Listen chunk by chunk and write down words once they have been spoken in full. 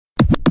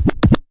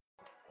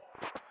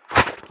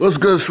What's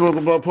good, Smoke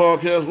About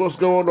Podcast? What's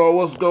going on?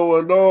 What's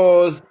going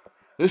on?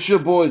 It's your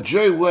boy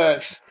Jay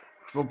Wax,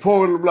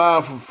 reporting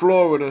live from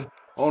Florida,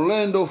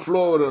 Orlando,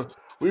 Florida.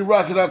 We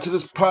rocking out to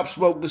this Pop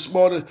Smoke this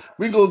morning.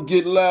 We gonna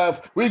get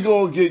live. We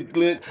gonna get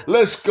lit.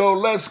 Let's go.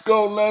 Let's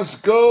go. Let's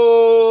go.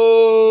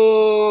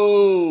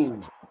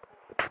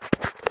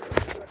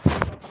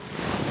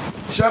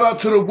 Shout out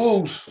to the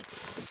Woos.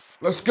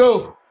 Let's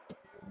go.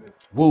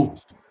 Woo,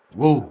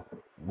 woo,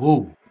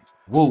 woo,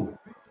 woo,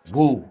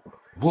 woo,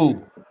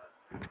 woo.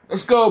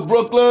 Let's go,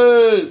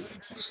 Brooklyn.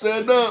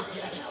 Stand up.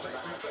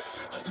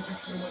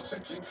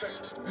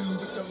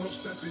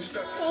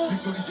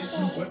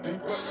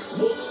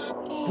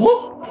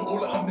 Whoop.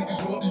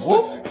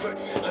 Whoop.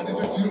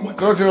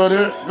 Go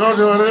Jordan. Go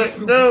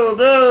Jordan. Go,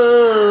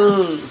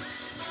 go.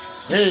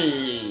 Hey,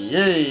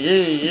 hey,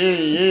 hey,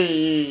 hey,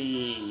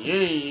 hey,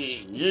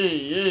 hey, hey,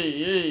 hey,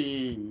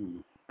 hey.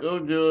 Go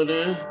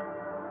Jordan.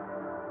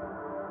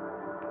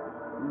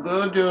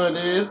 Go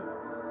Jordan.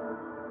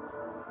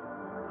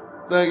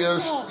 Thank you.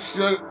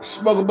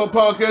 Smoke About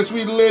Podcast.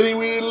 We litty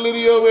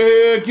over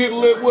here. Get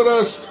lit with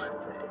us.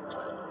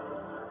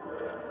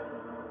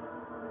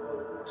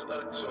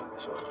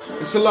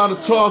 It's a lot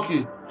of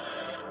talking.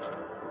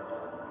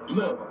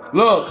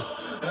 Look.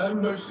 Have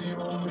mercy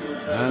on me.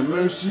 Have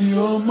mercy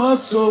on my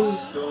soul.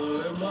 Don't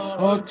let my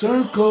heart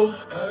turn cold.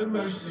 Have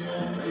mercy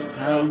on me.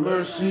 Have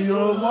mercy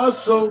on my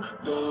soul.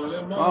 Don't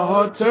let my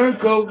heart turn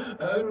cold.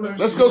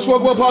 Let's go,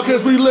 Smoke About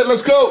Podcast. We lit.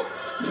 Let's go.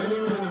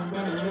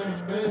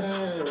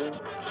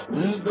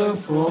 It's done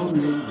for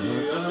me.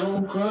 Yeah, I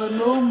don't cry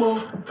no more.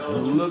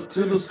 Don't look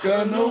to the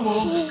sky no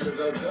more.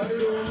 Cause I got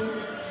it on me.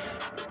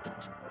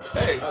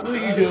 Hey, what do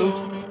you do?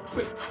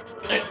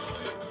 Hey.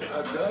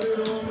 I got it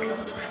on me.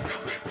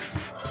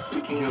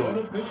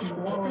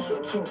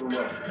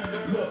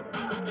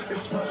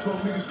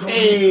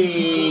 Hey,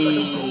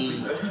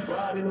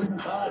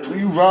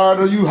 you ride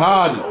or you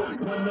hiding?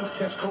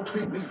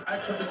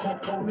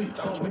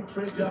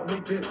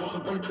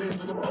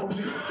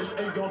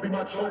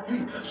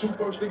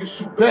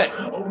 Back.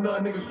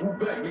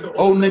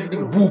 Old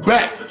niggas woo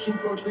back.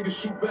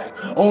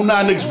 Old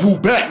 9 niggas woo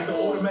back.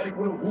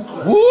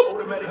 Whoop.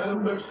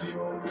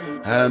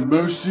 Have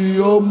mercy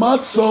on my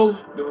soul.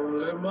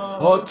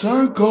 Heart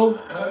turn cold.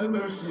 Have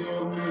mercy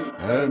on me.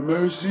 Have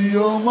mercy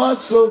on my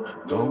soul.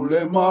 Don't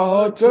let my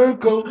heart turn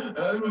cold.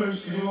 Have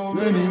mercy on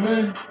many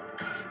men.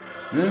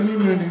 Many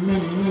men.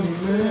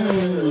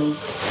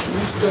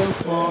 It's done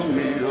for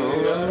me. I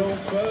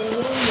don't cry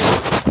no more.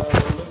 I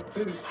don't look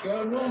to the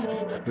sky no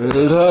more.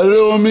 It had it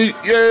on me.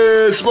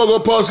 Yeah, Smoke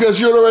About Podcast.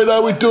 You know right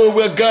now we do it.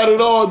 We got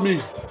it on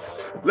me.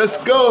 Let's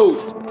go.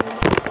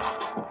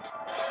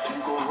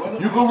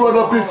 You can run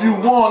up if you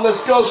want.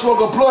 Let's go,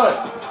 smoke a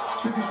blunt.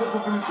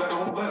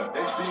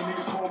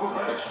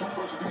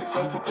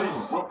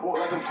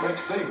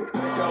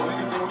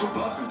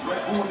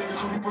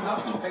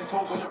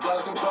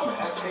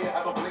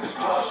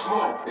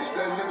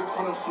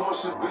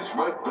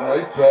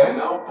 Right back.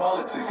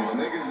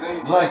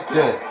 Like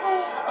that.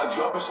 I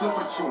drop a slip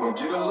or two and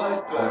get a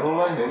light back. I don't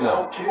like that. And I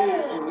don't care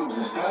if you lose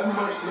it. Have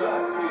mercy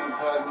on me.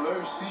 Have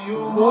mercy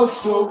on my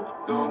soul.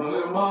 Don't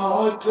let my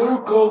heart turn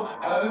cold.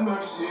 Have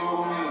mercy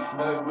on me.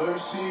 Have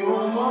mercy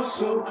on my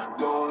soul.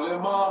 Don't let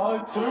my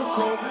heart turn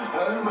cold.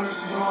 Have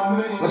mercy on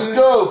me. Let's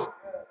go.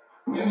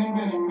 Many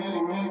men.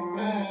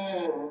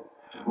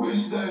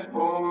 Wish that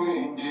for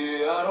me.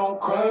 Yeah, I don't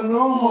cry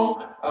no more.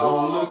 I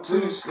don't look to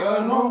the sky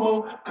no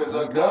more. Cause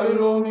I got it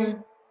on me.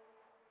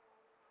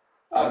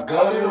 I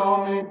got it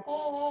on me.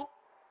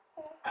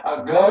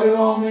 I got it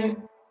on me.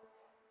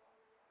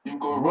 You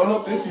can run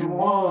up if you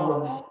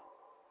want.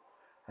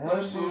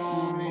 Mercy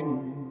on me.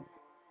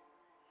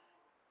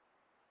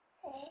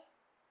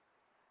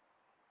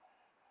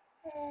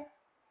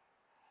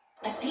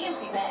 At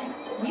PNC Bank,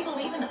 we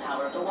believe in the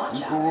power of the watch.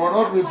 You can run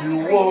up if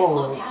you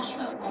want.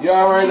 Y'all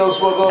already know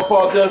Smoke About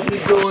Podcast. We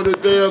doing the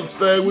damn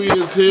thing. We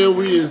is here.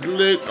 We is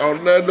lit.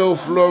 Orlando,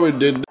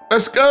 Florida.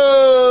 Let's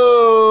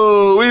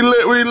go. We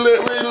lit.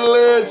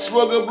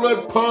 Smoke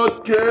About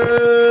Podcast.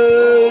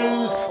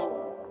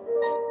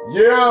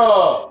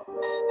 Yeah.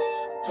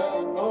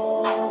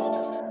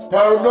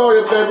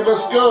 Paranoia, baby.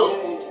 Let's go.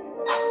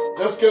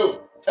 Let's go.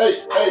 Hey.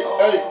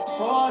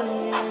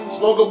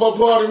 Smoke About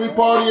Party. We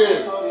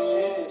partying.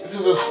 This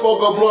is a Smoke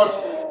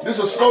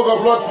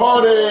About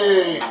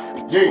party.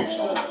 Yeah.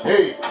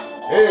 Hey.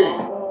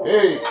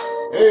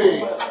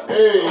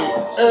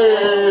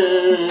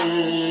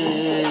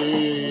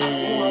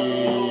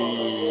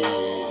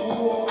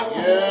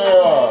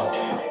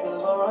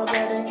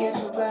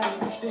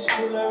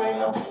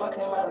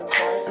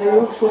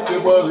 Yeah,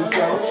 fucking money,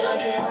 son.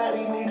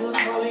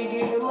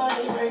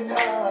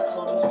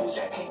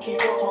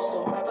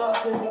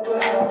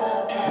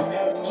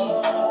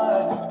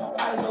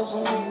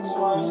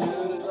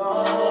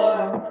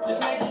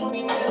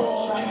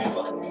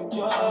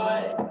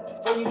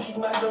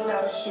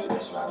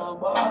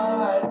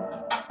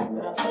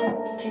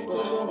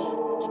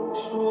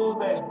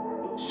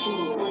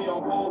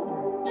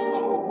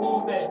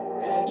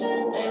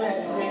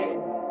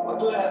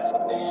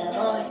 And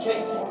on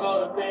case you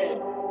go to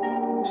bed.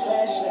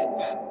 Slash it.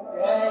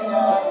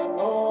 Yeah.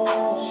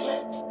 Oh,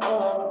 shit.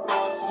 Oh,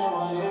 thoughts in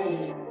my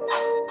head.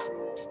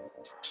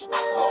 I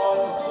want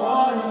to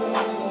party.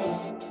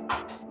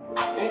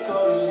 It go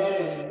to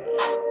head.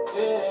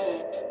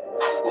 Yeah.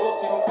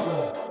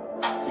 Walking.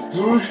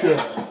 Two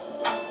steps.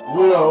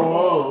 When I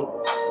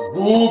walk.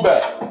 Move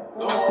back.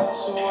 Don't want to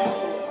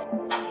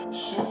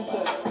shoot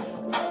that.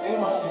 In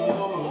my head.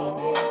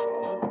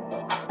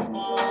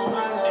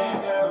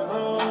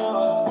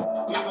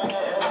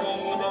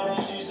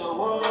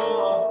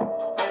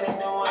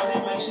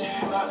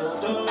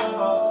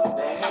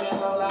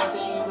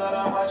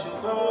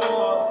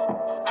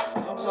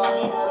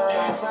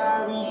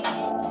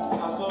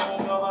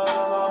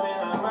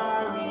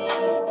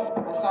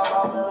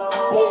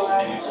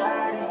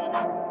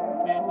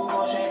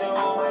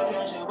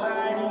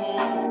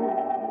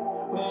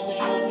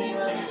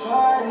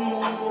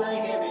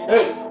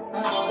 Hey.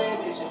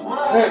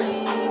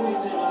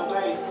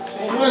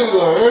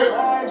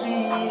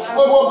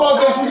 Smoke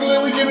podcast,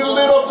 we getting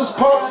lit off this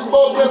Pop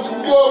Smoke. Let's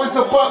go. It's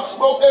a Pop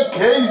Smoke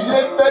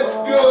occasion. Let's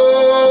go.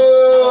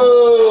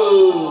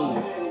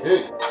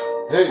 Hey,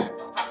 hey,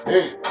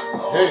 hey,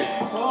 hey,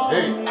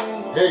 hey,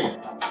 hey,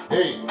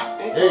 hey,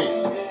 hey,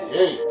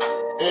 hey,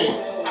 hey,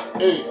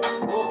 hey,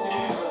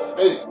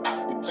 hey,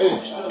 hey.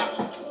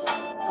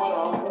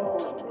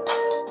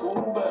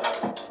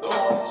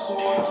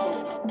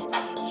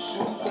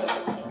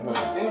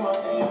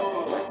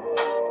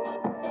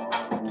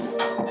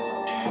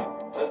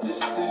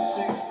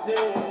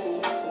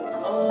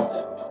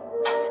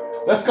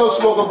 Let's go,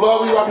 smoke a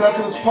blunt. We rocking out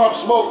to this Pop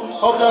Smoke.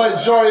 Hope y'all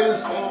enjoy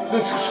this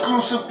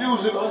exclusive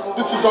music.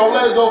 This is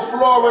Orlando,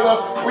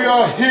 Florida. We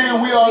are here.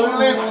 We are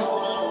lit.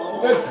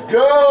 Let's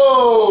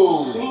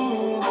go.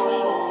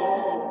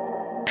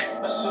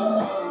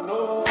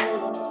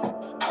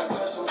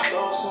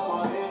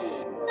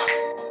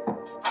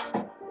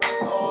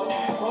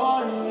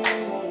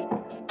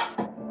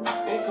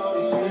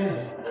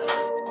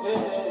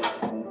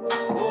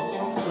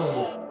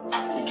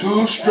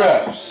 Two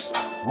straps.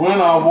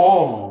 When I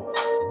walk,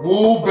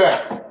 move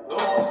back.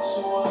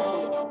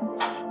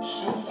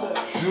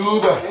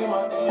 Shoot back.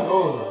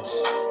 Yours.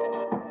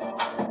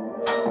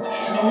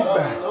 Shoot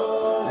back.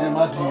 In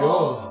my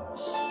Dior.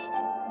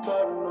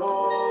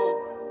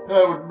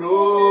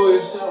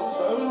 Paranoid.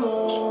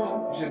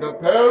 Shit, the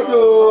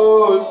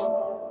paranoid.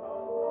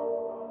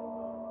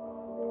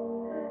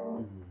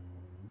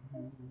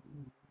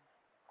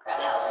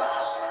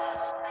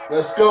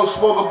 Let's go,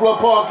 Smoke a Blunt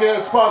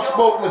Podcast, Pop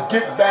Smoke. Let's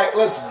get back.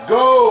 Let's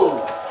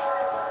go.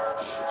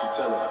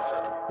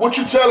 What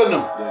you telling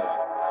them?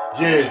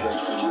 Yeah,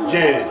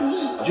 yeah,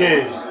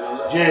 yeah,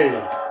 yeah.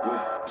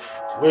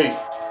 Wait.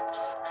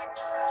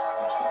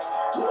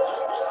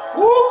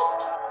 Woo.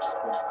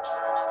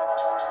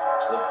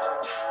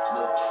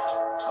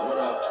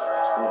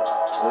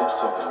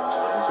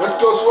 Let's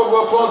go, Smoke a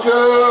Blunt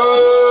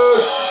Podcast.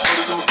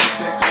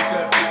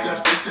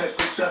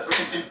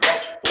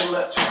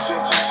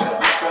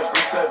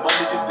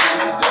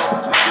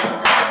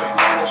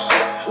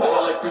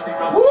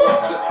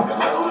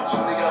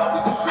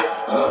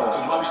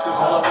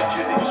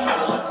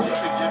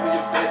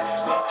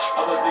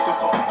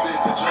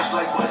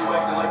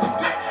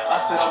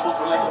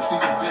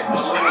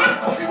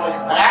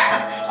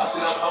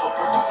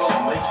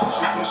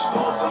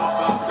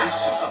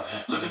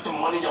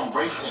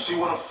 She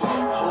wanna fuck,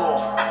 hold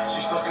on.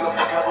 She stuck in a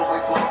buck, have a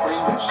wait for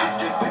agreement. She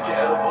get thicker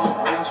at a bullet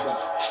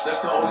arrangements.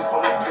 That's the only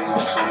form of pain,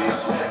 so they is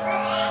slack.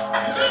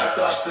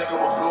 After I stick,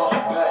 I'ma blow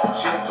her back.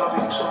 She ain't tell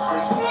me you so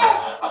crazy.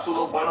 I told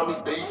her, why not me,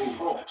 baby?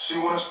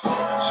 She wanna stop,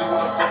 she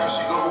wanna fuck, cause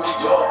she know who we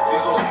are.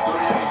 These hoes be 30,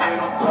 I ain't hear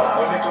no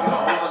die. When they come to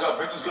hoes, I got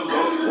bitches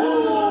galore.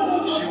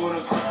 She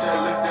wanna grip that,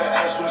 lick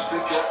that ass with a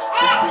stick at.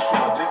 This bitch from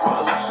my dick with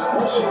her lips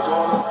at. She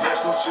going no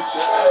gas, no chit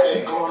chat. She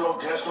going no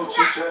gas, no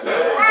chit chat.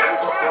 Hey,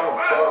 double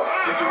up,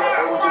 thinking about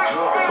her with the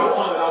drum. Don't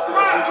pull it out, then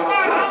I'm thinking of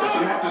her. If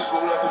you hit this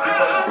phone, I could be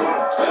by this boom.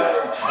 Hey,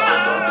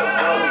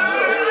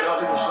 y'all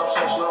leave them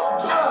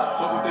slump.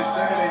 Fuck what they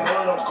say, they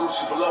know that I'm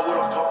Gucci. Pull out with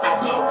a pump.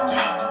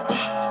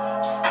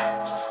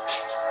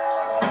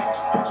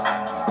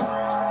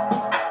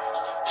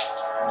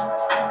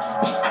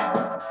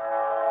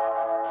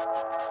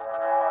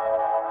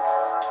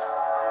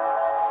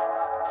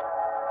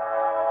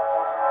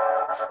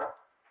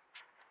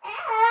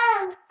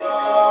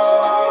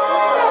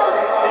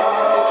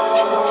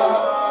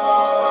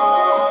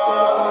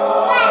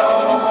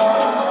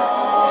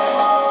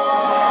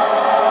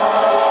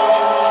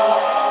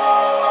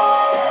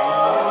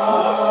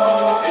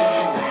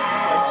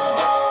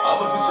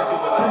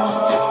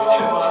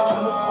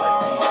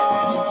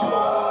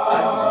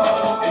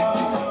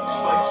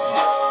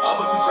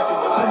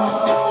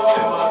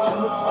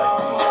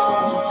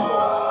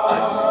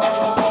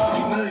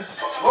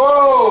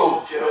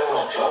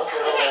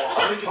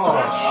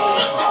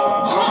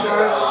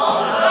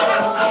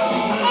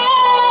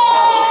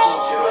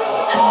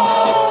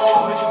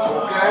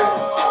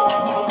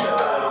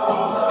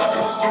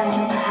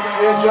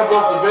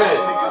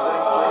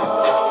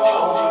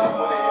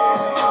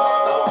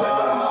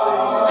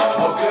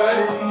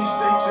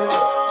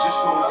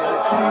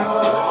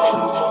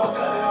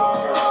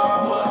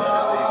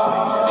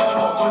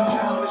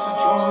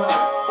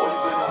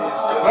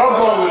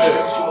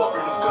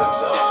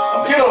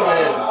 Get over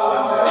here.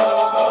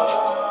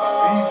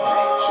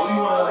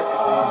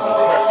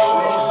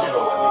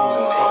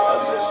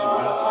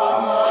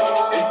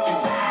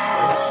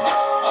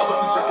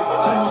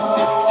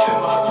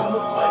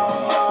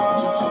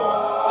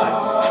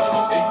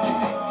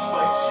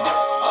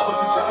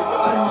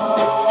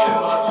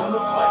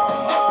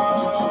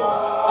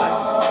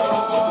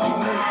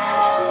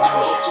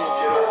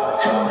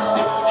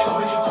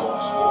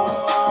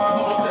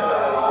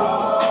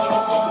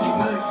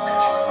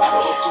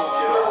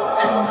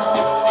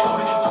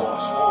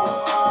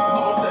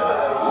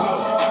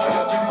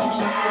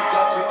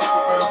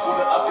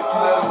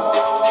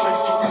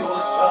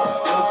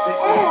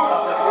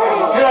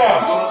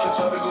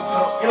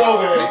 Get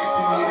over here.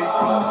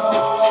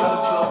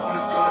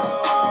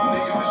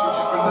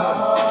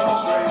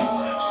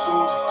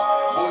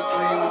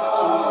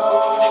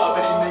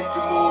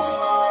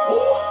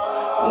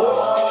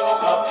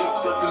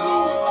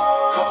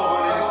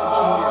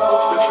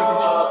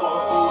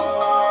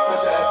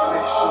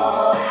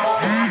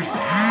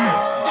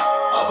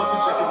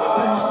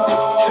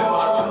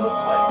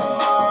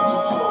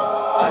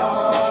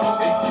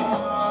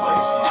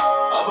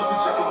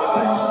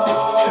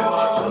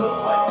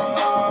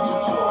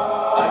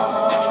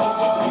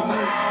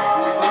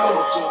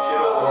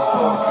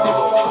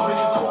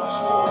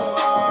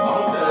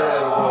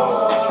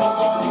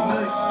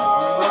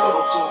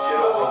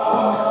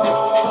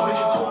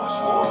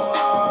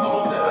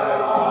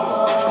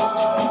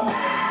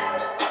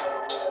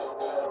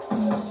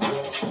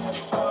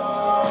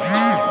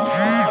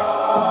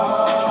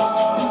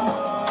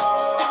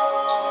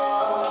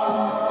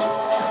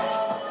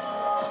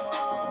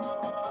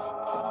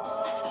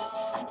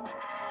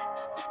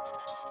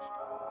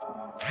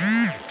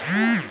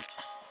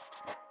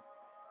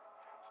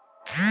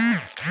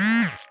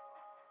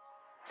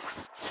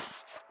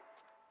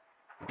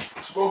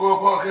 Smoke On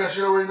Podcast,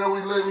 you already know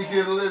we lit, we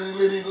get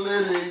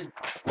litty.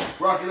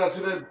 Rocking out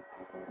to that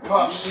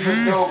Pop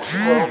Snoop Dogg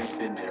smoke. It's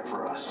been there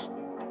for us.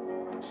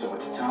 So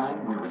it's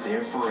time we were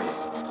there for it.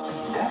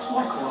 That's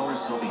why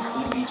Corona's helping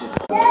clean beaches.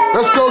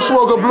 Let's go,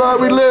 Smoke a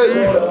Blood, we lit.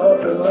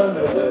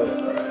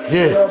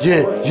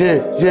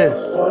 Yeah.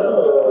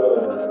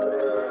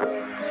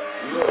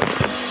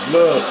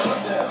 Look.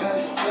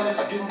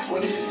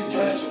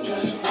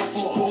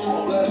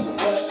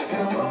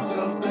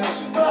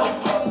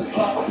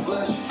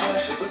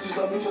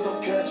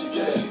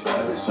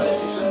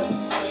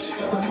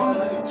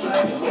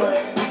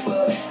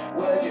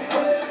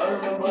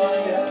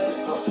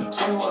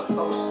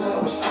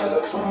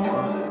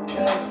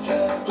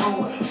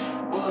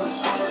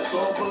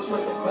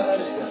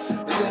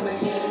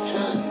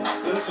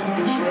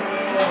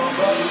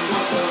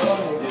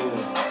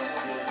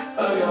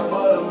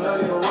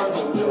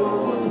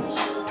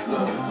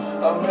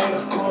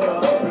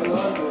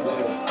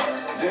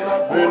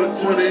 Been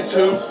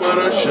 22 for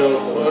the show,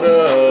 for the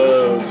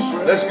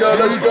Let's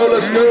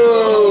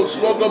go.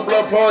 Smoke a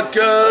Blood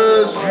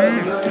Podcast.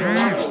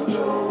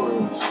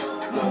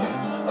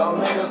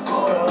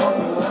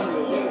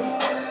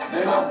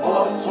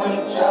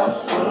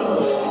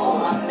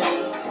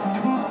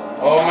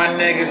 All my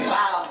niggas.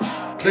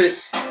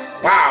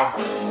 Wow.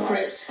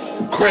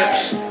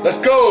 Crips. Let's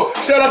go.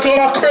 Shout out to all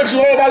my Crips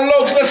and all my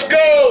Lokes. Let's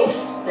go.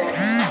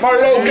 My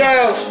low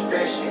gals.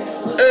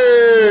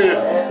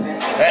 Hey.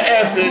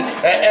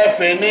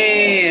 Effing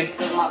in.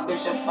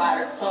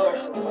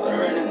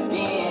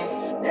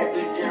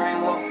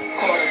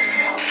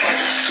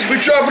 We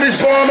dropping this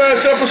bomb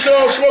ass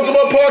episode. Smoke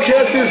Up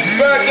Podcast is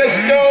back. Let's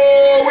go.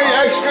 We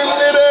extra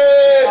lit.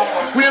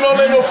 We in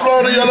Orlando,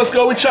 Florida, y'all. Let's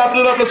go. We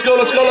chopping it up. Let's go.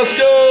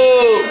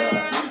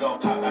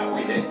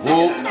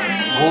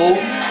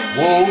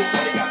 Whoa.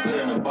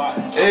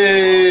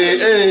 Hey.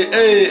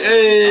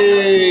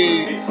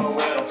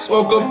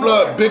 Smoke Up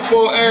Blood. Big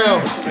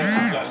 4L.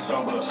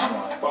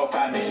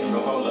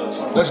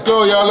 Let's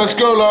go, y'all. Let's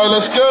go.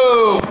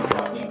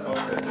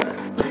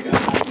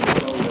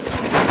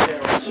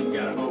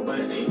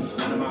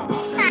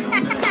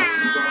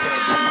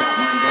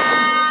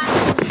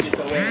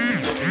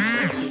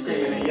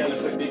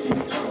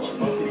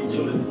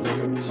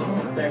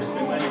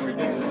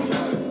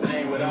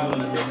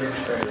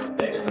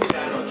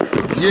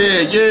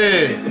 Yeah.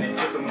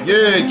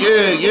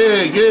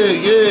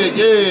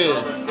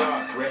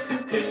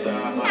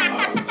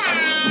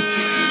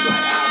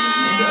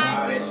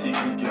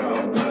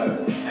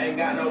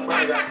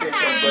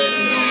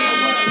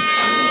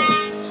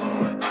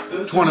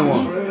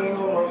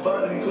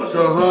 $21.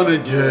 So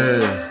 100, yeah.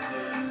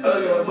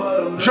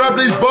 Drop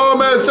these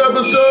bomb ass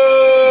episodes.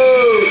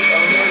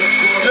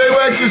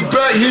 J-Wax is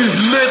back. He's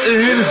lit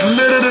and he's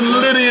litter than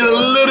Lydia.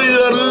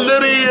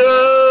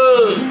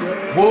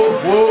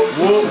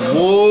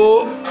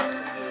 Whoa.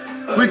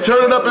 We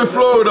turn it up in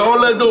Florida.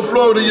 Orlando,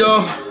 Florida,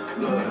 y'all.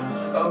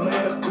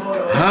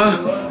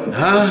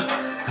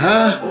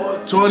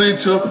 Huh?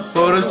 22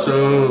 for the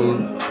show.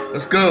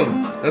 Let's go.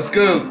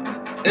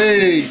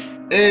 Hey,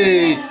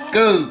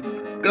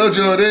 go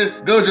Jordan,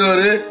 go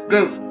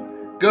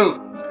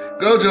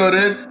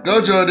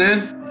Jordan.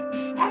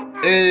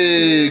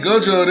 Hey, go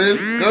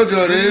Jordan. Go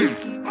Jordan.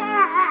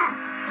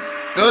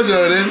 Go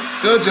Jordan.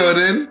 Go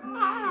Jordan.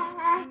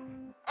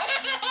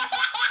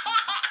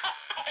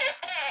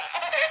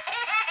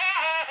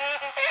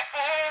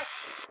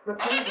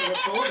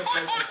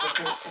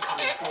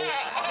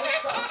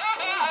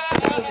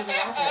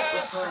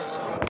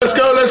 Let's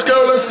go, let's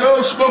go, let's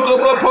go. Smoke Up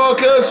Blood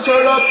Podcast,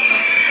 turn up.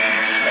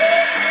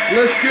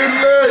 Let's get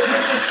lit.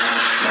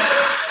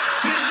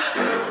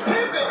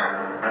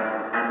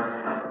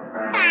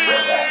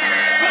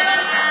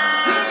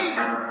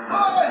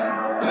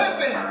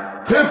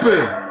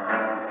 Pimpin'.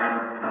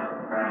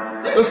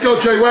 Let's go,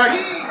 J-Wax.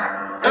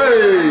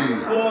 Hey.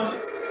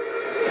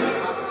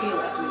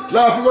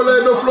 Live from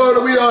Orlando,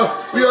 Florida. We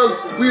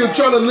are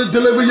trying to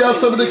deliver y'all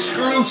some of the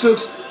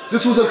exclusives.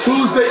 This was a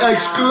Tuesday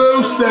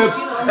exclusive.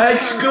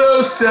 Let's go.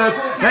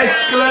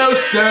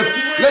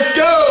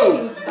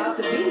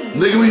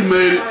 Nigga, we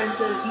made it.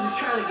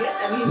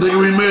 Nigga,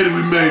 we made it.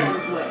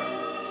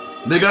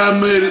 Nigga, I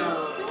made it.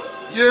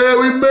 Yeah,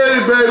 we made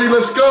it, baby.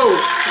 Let's go.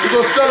 We're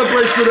gonna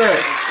celebrate for that.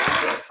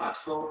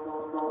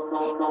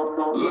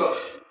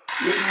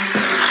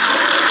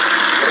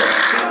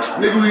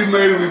 Nigga, we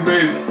made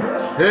it.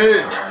 Hey,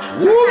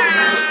 woo.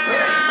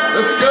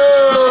 Let's go.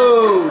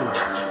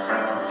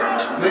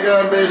 Nigga,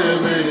 I made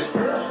it.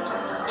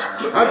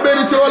 I made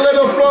it to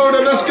Orlando, Florida.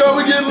 Let's go.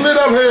 We getting lit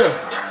up here.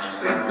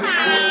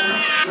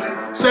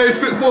 Stay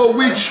fit for a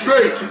week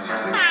straight.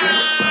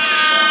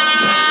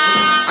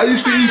 I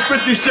used to eat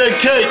 50-cent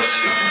cakes.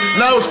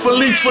 Now it's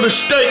Felice for the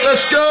steak.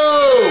 Let's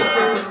go.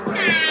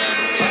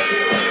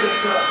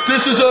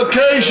 This is an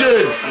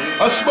occasion.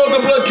 A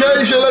smokable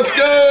occasion. Let's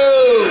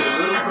go.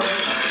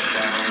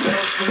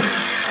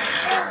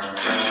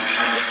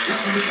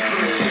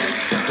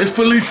 It's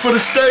Felice for the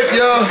steak,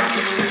 y'all.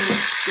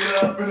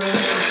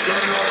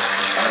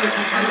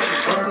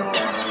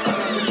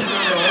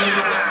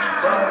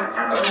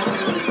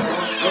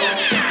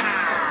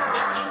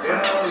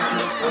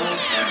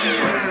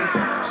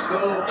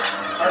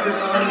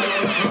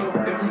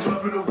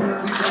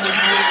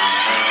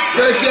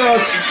 Thanks, y'all.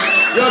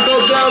 Y'all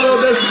go download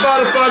that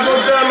Spotify, go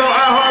download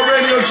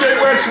iHeartRadio,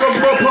 J-Wax,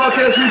 Smoke Up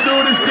Podcast. We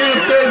doing this damn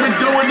thing. We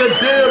doing the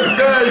damn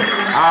thing.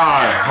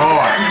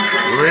 iHeartRadio.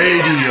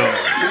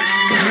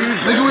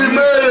 Nigga, we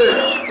made it.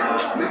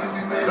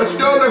 Let's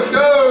go.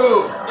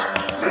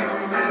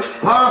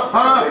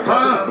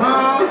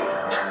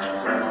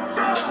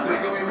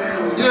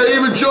 Yeah,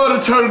 even Jordan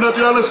turning up,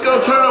 y'all. Let's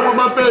go turn up with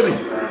my baby.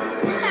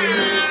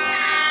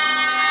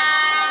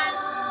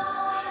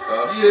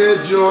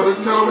 Yeah, Jordan,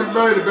 tell me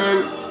made it,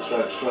 baby.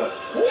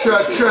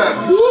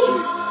 Trap. Whoop.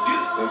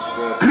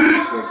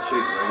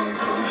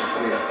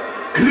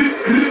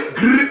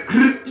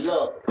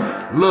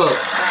 Look.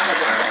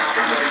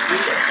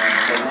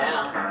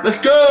 Let's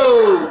go.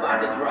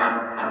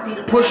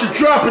 Push it,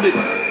 dropping it.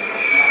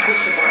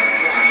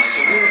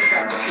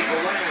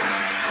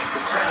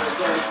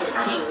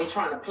 They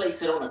trying to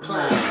place it on the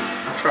clown.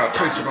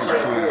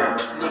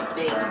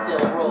 Nickname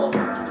sell roll.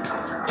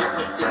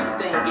 Different city,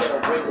 same ghetto,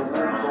 bring the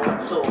rules on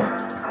tour.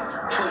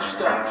 Push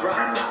start, drop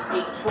top,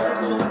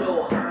 812,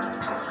 two-door.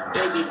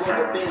 Baby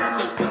rubber Benz,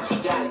 cool bitch, you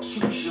gotta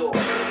choose yours.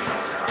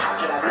 How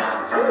could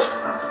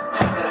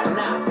I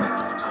not?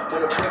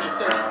 When the bridge is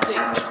 36,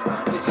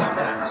 bitch, how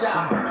could I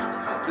stop?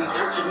 These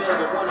Richard Mills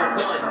are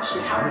one-on-one.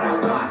 Shit, how could I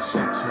watch?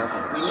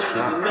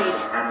 We made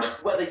it,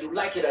 whether you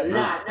like it or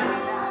not.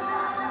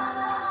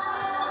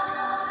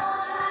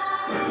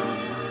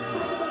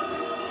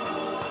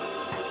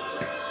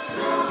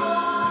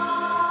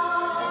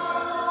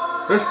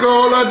 Let's go,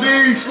 all I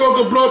need, Smoke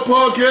Up Blood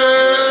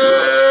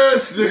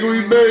Podcast. Nigga,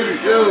 we made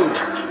it, yo.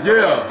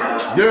 Yeah.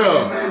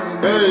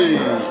 Hey.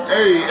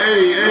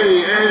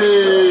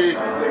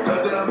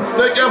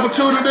 Thank y'all for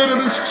tuning in to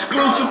this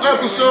exclusive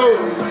episode.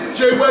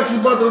 J-Wax is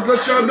about to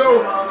let y'all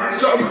know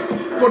something.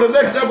 For the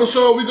next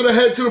episode, we're gonna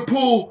head to the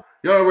pool.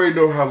 Y'all already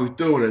know how we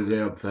do that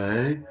damn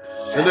thing.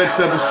 The next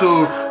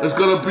episode is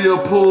gonna be a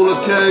pool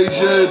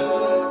occasion.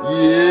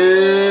 Yeah.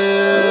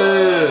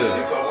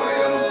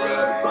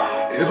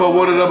 If I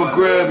want it, I'ma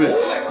grab it.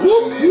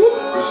 Whoop.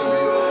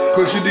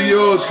 Cushion to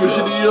yours.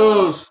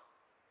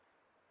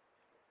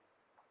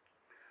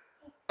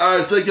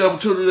 Alright, thank y'all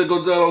for tuning in.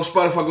 Go download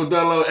Spotify, go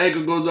download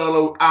Anchor, go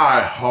download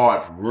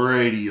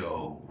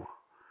iHeartRadio.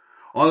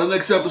 On the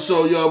next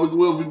episode, y'all, we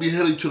will be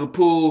heading to the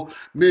pool.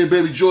 Me and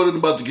baby Jordan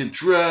about to get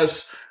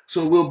dressed.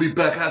 So we'll be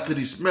back after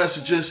these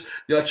messages.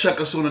 Y'all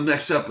check us on the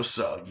next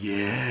episode.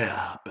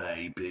 Yeah,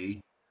 baby.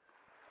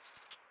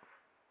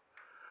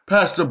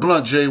 Pass the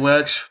blunt,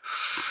 J-Wax.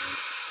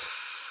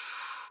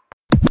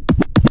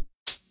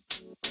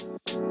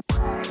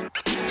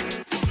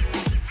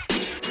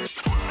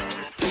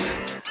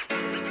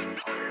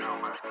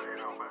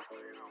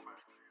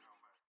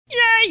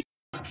 Yay!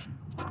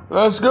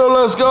 Let's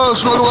go.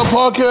 Smoke Up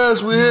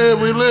Podcast. We here,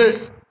 we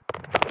lit.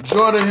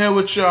 Jordan here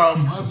with y'all.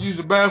 I'm gonna use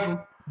the bathroom,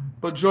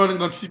 but Jordan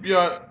gonna keep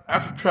y'all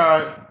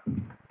occupied.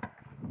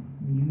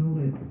 You know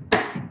that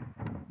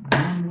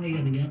one way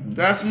or the other.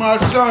 That's my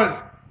son.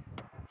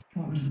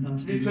 Partners about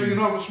to He's be taking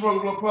over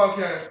Smoke Up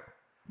Podcast.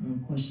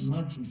 One question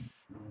left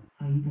is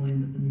how you gonna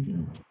end up in the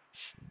jail?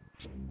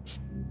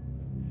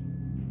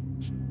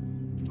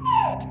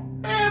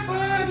 Hey,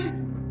 buddy.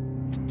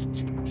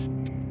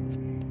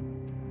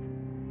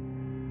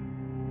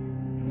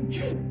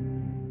 Okay.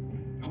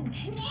 Oh,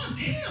 hold on,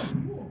 damn.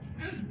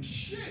 That's some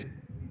shit.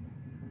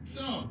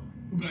 So,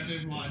 who got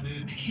that wide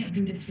then? I can't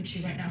do this with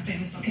you right now,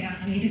 famous. Okay,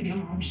 I need to be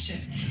on my own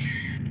shit.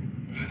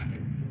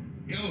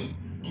 Yo,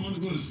 I want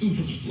to go to the stoop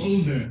for some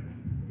clothes there.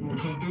 You want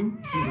to come through?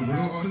 See what the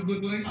real artist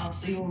look like? Oh,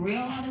 so you're a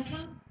real artist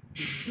now?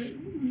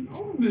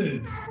 Own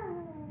this.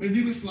 Maybe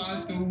you can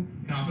slide through,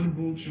 hop in the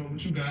booth, show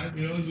what you got.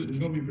 You know, it's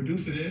going to be a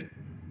producer there.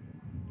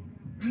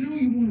 I know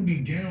you want to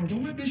be down.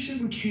 Don't let this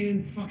shit with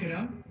Ken fuck it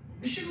up.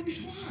 This shit will be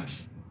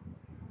squashed.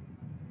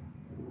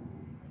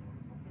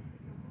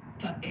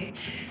 Fuck it.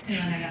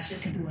 And I got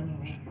shit to do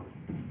anyway.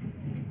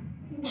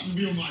 You about to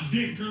be on my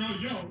dick, girl.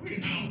 Yo, we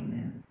Oh, out.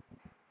 man.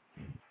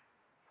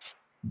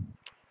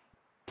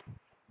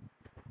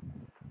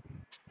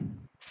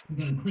 We're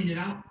gonna clean it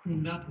up,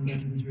 and get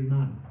to this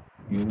remodel.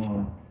 Yo,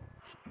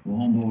 we're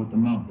homeboy with the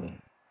mouth there.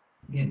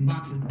 Getting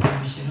boxes to clean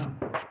this shit up.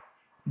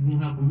 You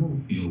gonna help him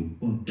move. Yo,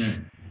 fuck that.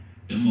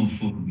 That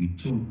motherfucker be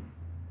too.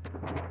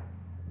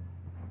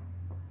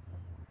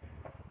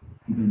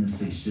 You better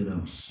say shit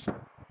else.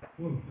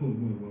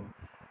 Whoa.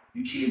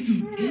 You can't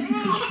do any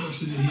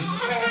construction in here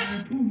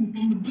without approval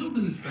from the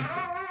building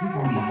inspector. We're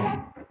gonna be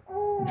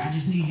ready. I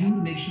just need you to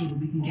make sure that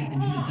we can get the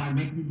unit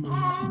directly below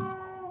the school.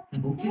 Now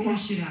go figure that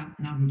shit out,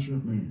 and I'll hit you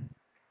up later.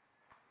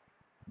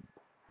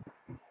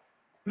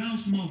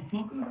 Bounce,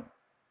 motherfucker.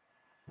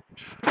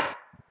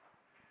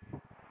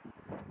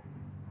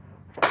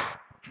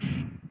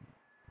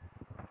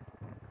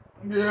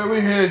 Yeah, we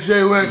here,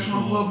 J-Wax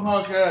from Club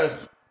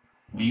Podcast.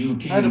 When you a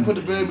king, I had to put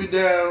the baby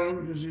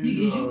down because Nigga,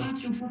 he's is you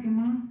out your fucking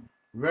mind?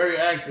 very You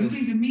active.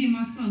 think that me and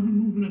my son, we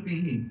moving up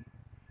in here?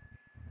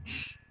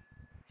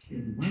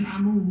 Shit, when I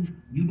move,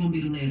 you gonna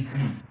be the last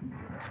one.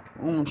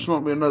 I'm gonna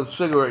smoke me another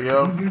cigarette, I'm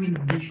yo. bringing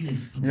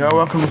business. Y'all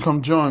welcome to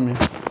come join me.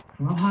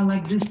 Well, high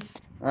like this.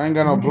 I ain't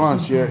got no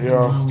blunts yet,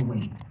 y'all. No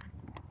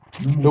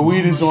The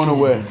weed is on the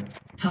way.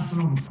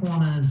 Tussling over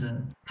corners,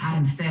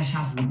 hiding stash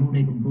houses with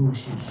bodega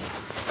bullshit.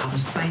 Out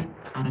of sight,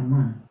 out of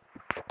mind.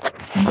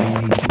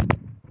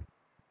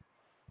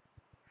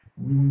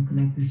 We gonna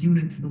connect this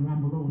unit to the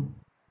one below it.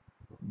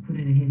 And put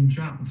in a hidden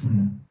drop between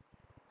them.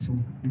 So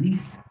if at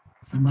least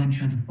somebody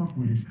tries to fuck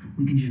with us,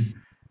 we can just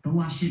throw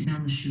our shit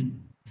down the chute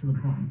to the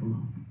apartment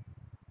below.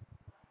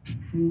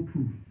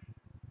 Foolproof.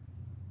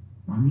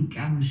 Monique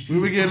out on the street.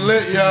 We getting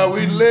lit, y'all.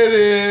 We lit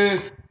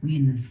it. We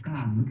in the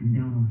sky looking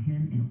down on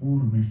him and all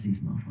the rest of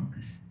these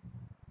motherfuckers.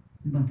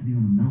 We about to be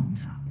on the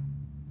mountaintop.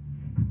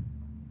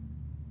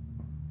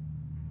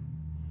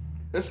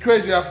 It's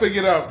crazy. I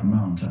figured out.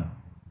 Mountaintop.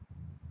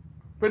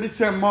 50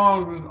 Cent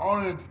mom was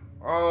on it.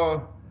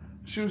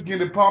 She was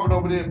getting apartment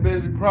over there in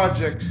Busy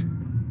Projects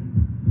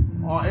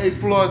on 8th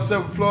floor and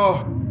 7th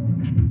floor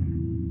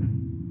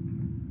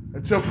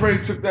until Prey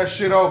took that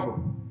shit over.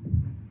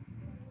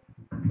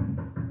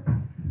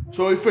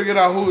 So he figured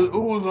out who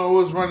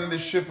was running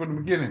this shit from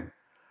the beginning.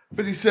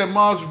 50 Cent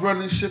Moms was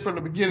running this shit from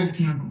the beginning,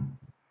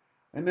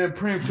 and then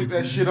Preem took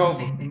that shit over.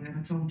 Same thing that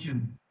I told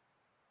you.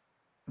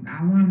 Look,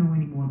 I want to know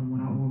any more than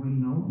what I already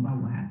know about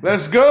what happened.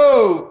 Let's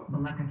go!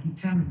 But like I keep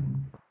telling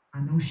you, I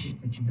know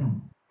shit that you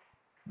don't.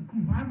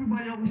 Why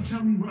everybody always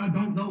tell me what I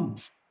don't know?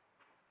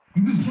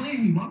 You been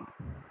playing me, Mark.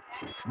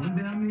 One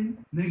day I'm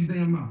in, next day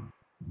I'm out.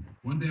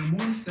 One day I'm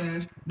on the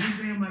stash, next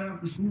day I'm out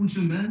after school with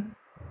you, man.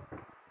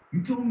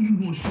 You told me you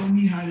were gonna show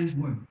me how this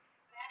works.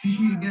 Teach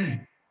me the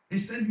game.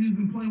 Instead, you just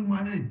been playing with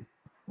my head.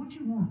 What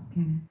you want,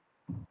 Kenny?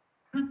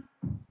 Huh?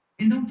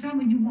 And don't tell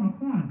me you want a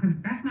corner, because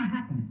that's not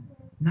happening.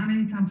 Not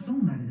anytime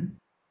soon, that is.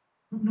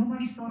 Look,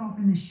 nobody start off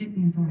in this shit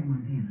being Tony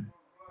Montana.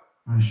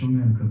 All right, show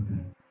me how to cook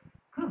that.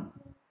 Cook?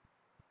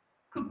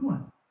 Cook what?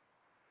 What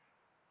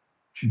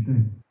you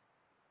think?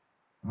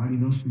 I already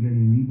know spaghetti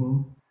and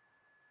meatball.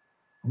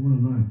 I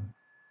wanna learn.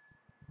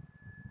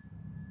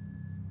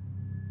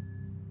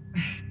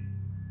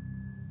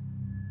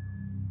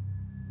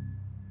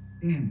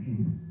 Damn,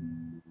 Kenny.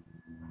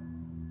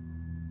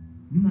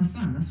 You my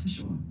son, that's for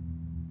sure.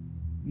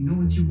 You know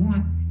what you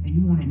want, and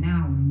you want it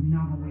now, and you're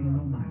not gonna wait on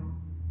nobody.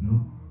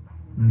 No,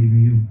 not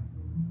even you.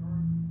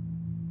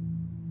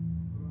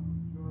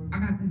 I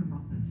gotta think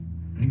about this.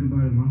 Think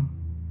about it, Mom.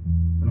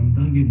 But I'm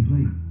done getting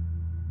played.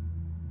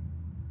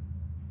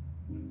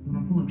 When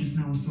I pulled up just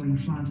now, I saw you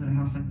flying to the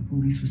house like the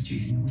police was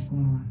chasing you. What's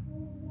going on?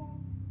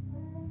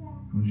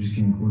 I was just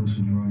getting quarters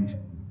from Ronnie's.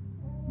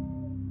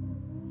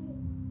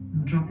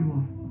 I'll drop you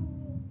off.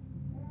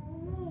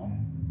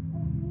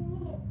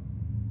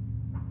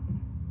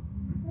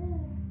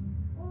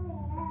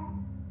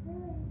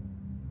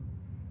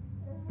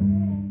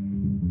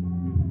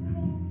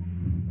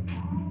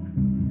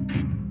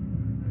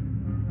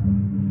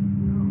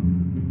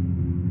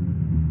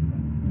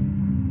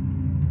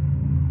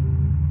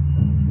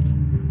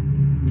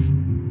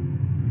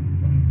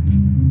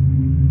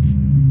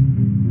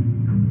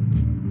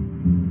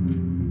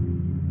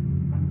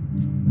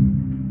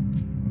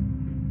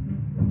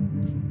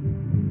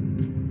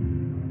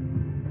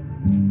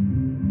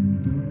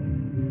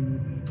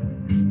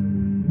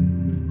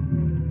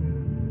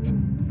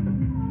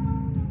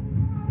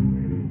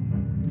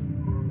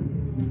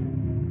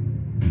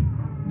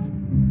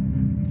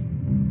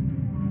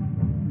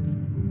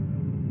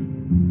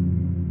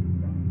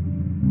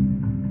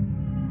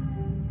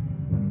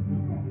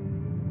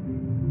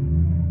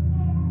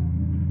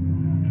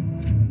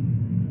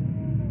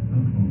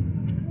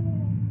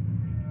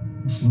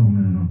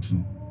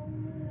 too.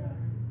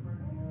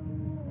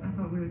 I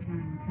thought we were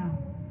telling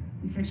Raquel.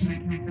 You said she might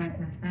connect back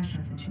to that stash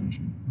shot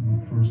situation.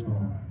 First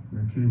off,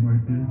 that kid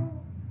right there,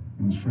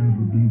 he was friends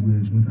with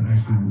D-Wiz, went to high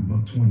school with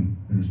Buck 20,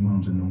 and his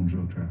mom's a known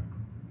drug trafficker.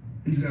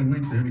 He's got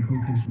links to every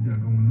cold case we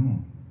got going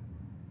on.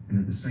 And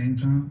at the same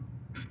time,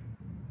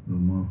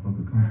 little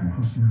motherfucker come from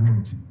hustling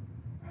royalty.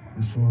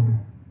 His father,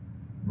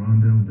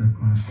 Rondell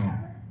Defcon Stark,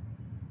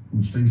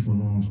 whose face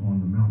belongs on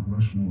the Mount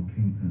Rushmore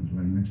kingpins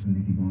right next to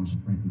Nicky Barnes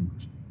and Frank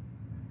Lucas.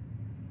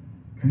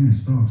 Canaan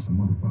Stark's the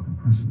motherfucking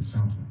prince of the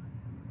Southside.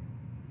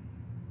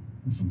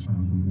 And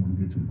sometimes we want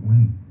to get to the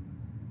queen.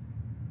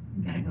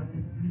 You gotta go to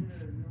the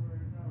prince.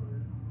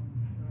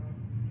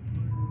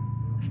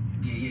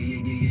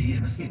 Yeah.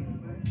 Let's get it.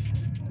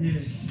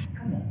 Yes.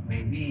 Come on,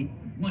 baby.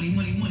 Money.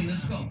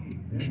 Let's go.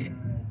 Yeah.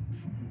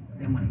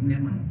 That money.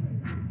 Come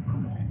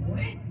on,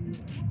 boy.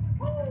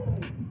 Woo.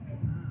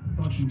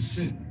 Thought you was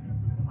sick.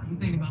 Why you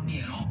think about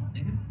me at all,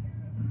 nigga?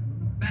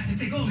 Back to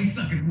take all these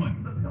suckers' money.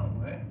 Let's go,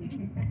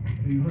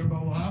 man. You heard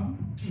about what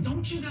happened?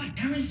 Don't you got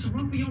errands to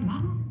run for your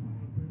mama?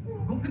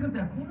 Go pick up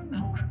that quarter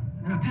milk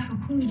and a pack of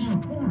cools on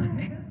a corner,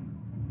 nigga.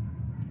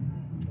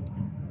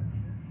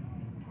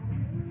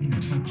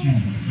 Fuck you.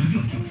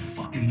 You got your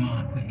fucking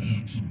mind put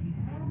hands on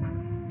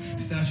me.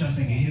 Stash house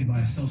ain't get hit by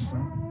itself,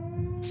 bro.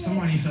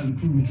 Somebody inside the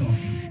crew was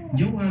talking.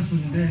 Your ass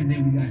wasn't there the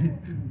day we got hit.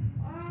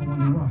 I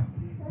wonder why.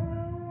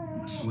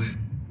 I swear.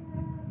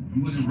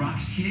 You wasn't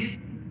Rock's kid?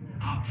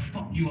 I'll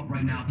fuck you up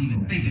right now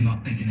even thinking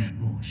about thinking that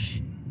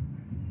bullshit.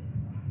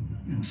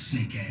 You know,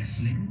 snake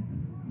ass nigga.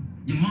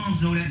 Your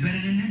moms know that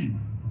better than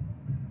anyone.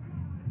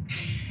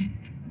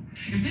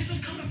 If this was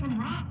coming from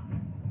Rock,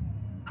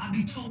 I'd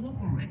be told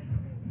up already.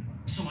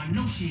 So I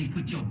know she ain't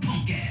put your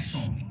punk ass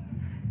on me.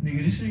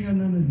 Nigga, this ain't got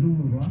nothing to do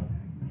with Rock.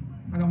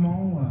 I got my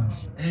own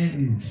eyes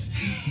and ears.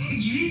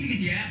 You need to get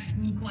your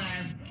after-school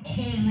class, a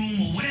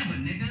homeroom, or whatever,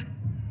 nigga.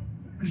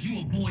 Because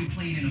you a boy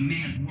playing in a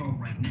man's world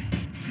right now.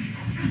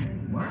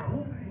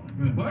 World?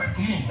 Word?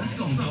 Come on, let's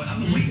go, boy. I've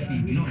been waiting for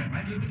you. You know that,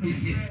 right?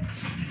 Yeah.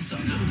 What's up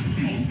now?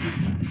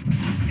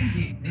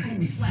 They hold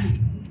me slack.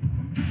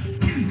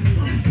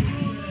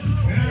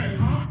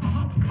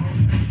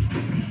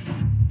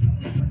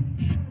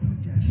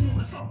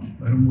 Let's go.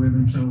 Let them wear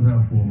themselves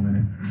out for a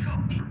minute.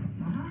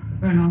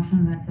 Burn off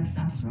some of that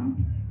testosterone.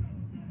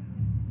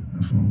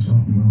 That's what I'm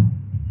talking about.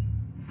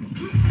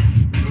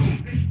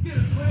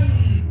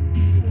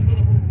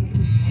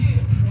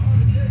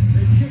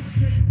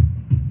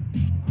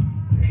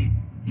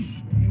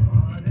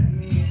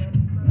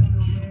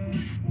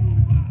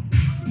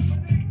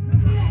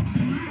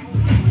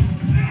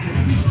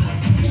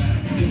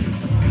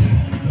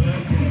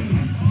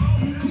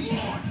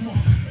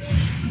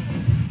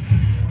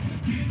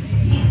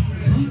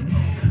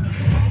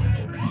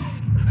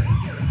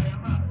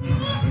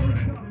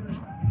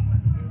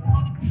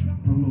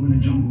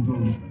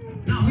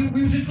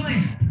 We were just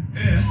playing.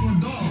 Yeah, that's my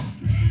dog.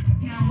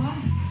 Yeah, well,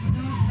 the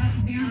dog's about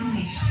to be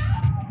unleashed.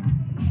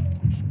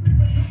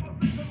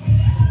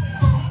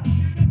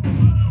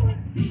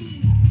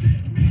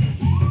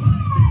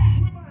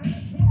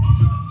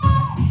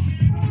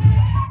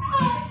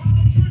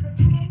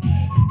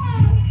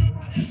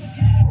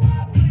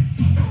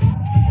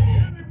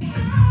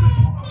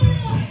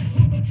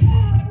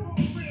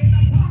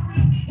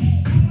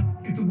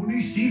 If the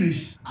police see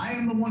this, I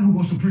am the one who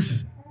goes to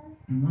prison.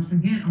 And once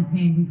again, I'm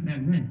paying you for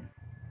that rent.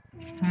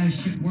 How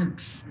this shit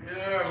works.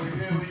 Yeah, we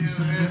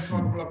here,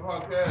 Smoke Blood I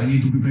Podcast.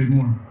 need to be paid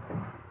more.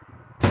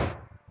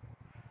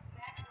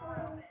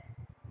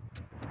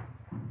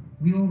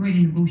 We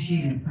already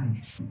negotiated a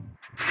price.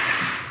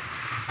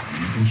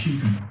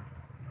 Negotiating.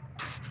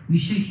 We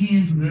shake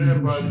hands when we Yeah,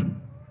 negotiate. buddy.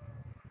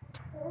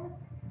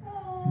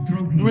 We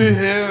throw hands We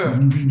here.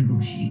 when we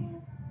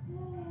renegotiate.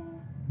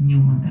 And you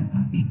don't want that,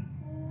 Poppy.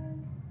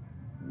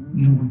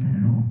 You don't want that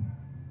at all.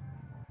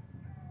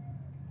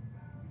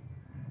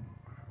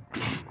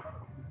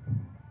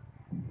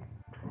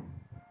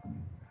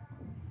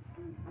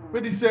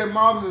 50 Cent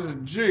Moms is a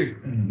G. Hey,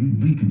 you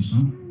leaking,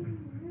 son.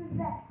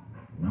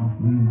 Ralph,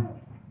 man,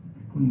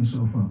 clean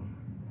yourself up.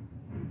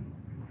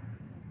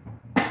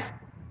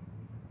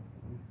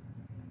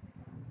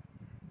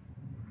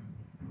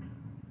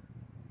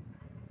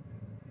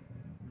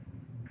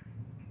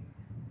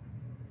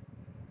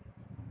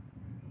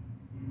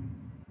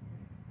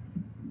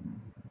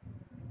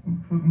 What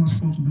the fuck am I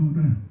supposed to do with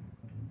that?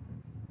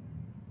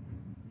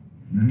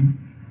 Man?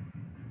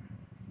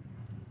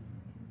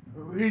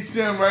 He's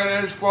staring right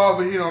at his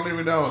father, he don't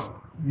even know it.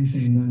 I ain't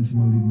saying nothing to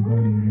my legal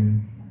guardian,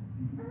 man.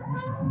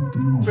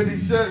 50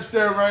 Cent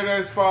staring right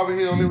at his father,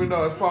 he don't even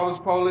know. His father's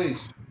police.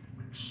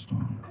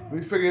 Stop.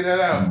 We figured that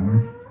out.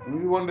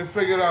 We wanted to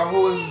figure out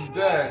who is his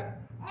dad.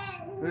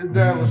 His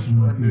dad was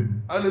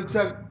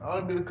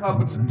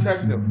undercover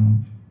detective.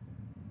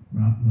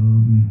 Rock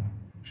loved me.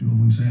 She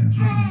always has.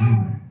 She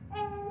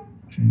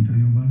ain't tell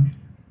you about it?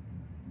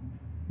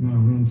 No,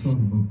 we don't talk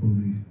about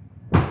police.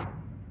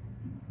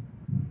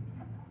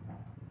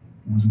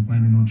 Wasn't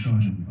planning on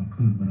charging if I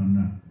could, but I'm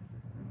not.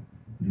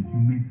 But if you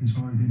make this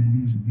harder than it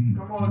needs to be,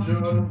 Come on, I'll take you to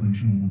a Jordan.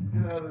 place you don't want to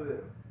Get go. out of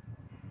there.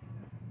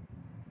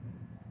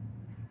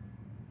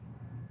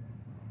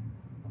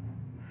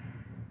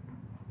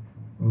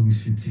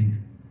 August 15th,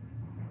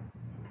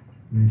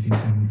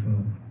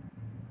 1975.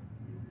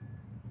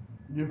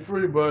 You're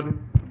free, buddy.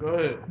 Go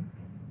ahead.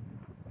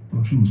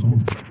 Thought you was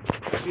home.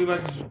 You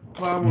like to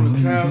climb on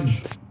the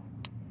couch.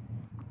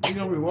 He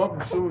gonna be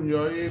walking soon,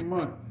 y'all. He ain't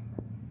much.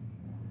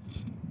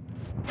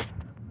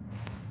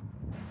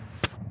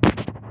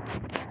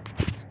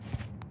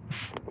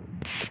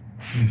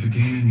 If it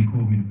came in, he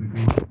called me to pick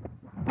up.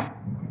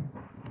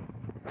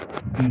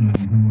 You know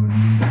who are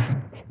you?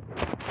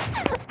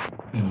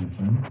 Family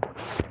friend.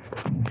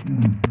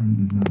 Family friend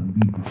is not a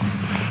beautiful thing.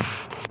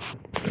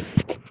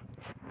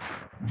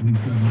 At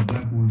least got no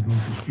black boys go to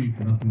the street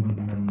for nothing but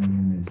the melanin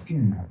in their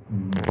skin.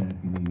 Wasn't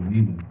exactly legal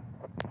either.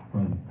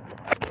 But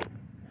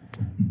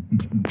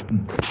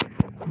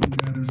we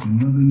got us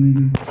another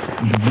nigga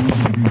with a real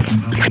degree from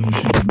Alabama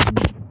shit.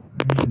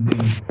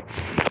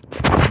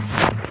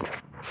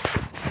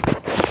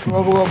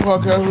 Smoke Up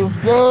Podcast, let's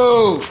go!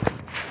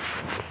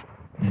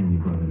 And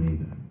your brother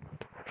neither.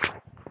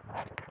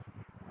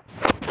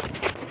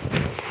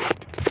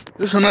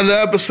 This is another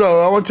episode.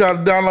 I want y'all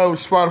to download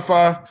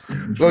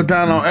Spotify, go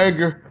down on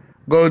Anchor,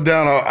 go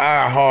down on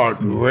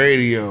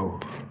iHeartRadio.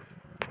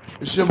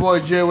 It's your boy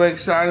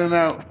J-Wax signing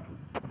out.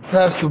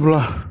 Pass the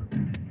blunt.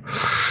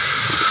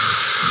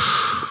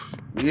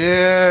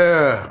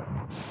 Yeah.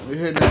 We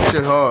hitting that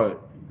shit hard.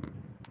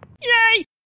 Yay!